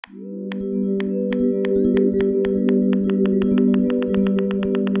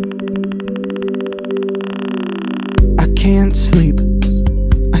can't sleep,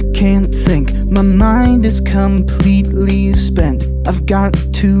 I can't think. My mind is completely spent. I've got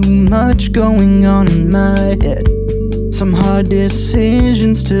too much going on in my head. Some hard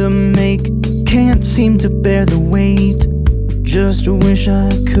decisions to make, can't seem to bear the weight. Just wish I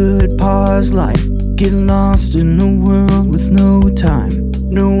could pause life, get lost in a world with no time.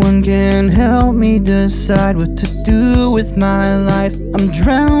 No one can help me decide what to do with my life. I'm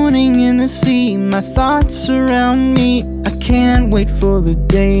drowning in the sea, my thoughts surround me. I can't wait for the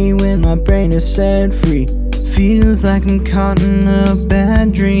day when my brain is set free. Feels like I'm caught in a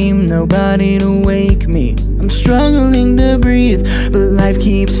bad dream, nobody to wake me. I'm struggling to breathe, but life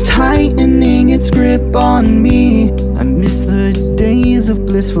keeps tightening its grip on me. I miss the days of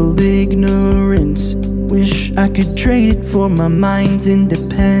blissful ignorance. Wish I could trade it for my mind's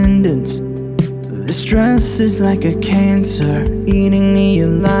independence. The stress is like a cancer, eating me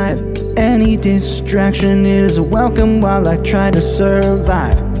alive. Any distraction is welcome while I try to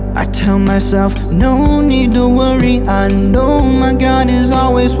survive. I tell myself, no need to worry, I know my God is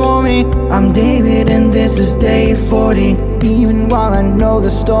always for me. I'm David and this is day 40. Even while I know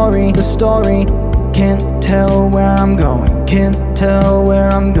the story, can't tell where I'm going, can't tell where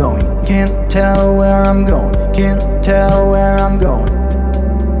I'm going, can't tell where I'm going, can't tell where I'm going.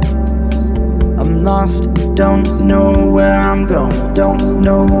 I'm lost, don't know where I'm going, don't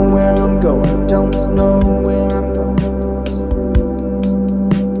know where I'm going, don't know where I'm going.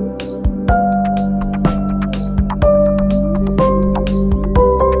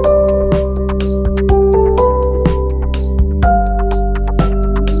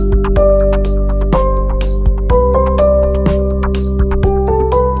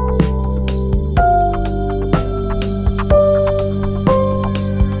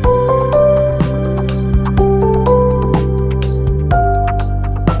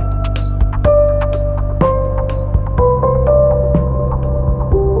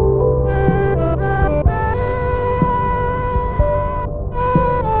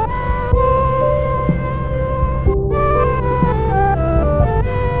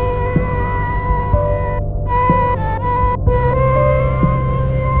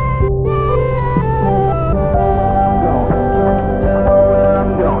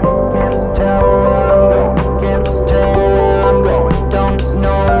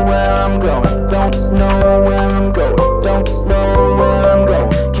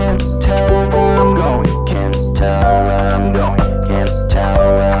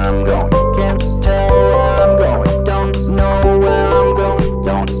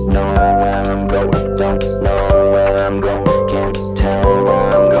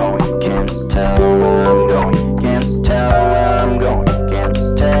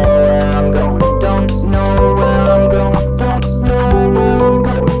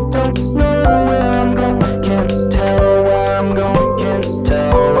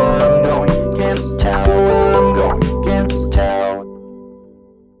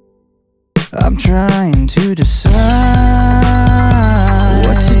 I'm trying to decide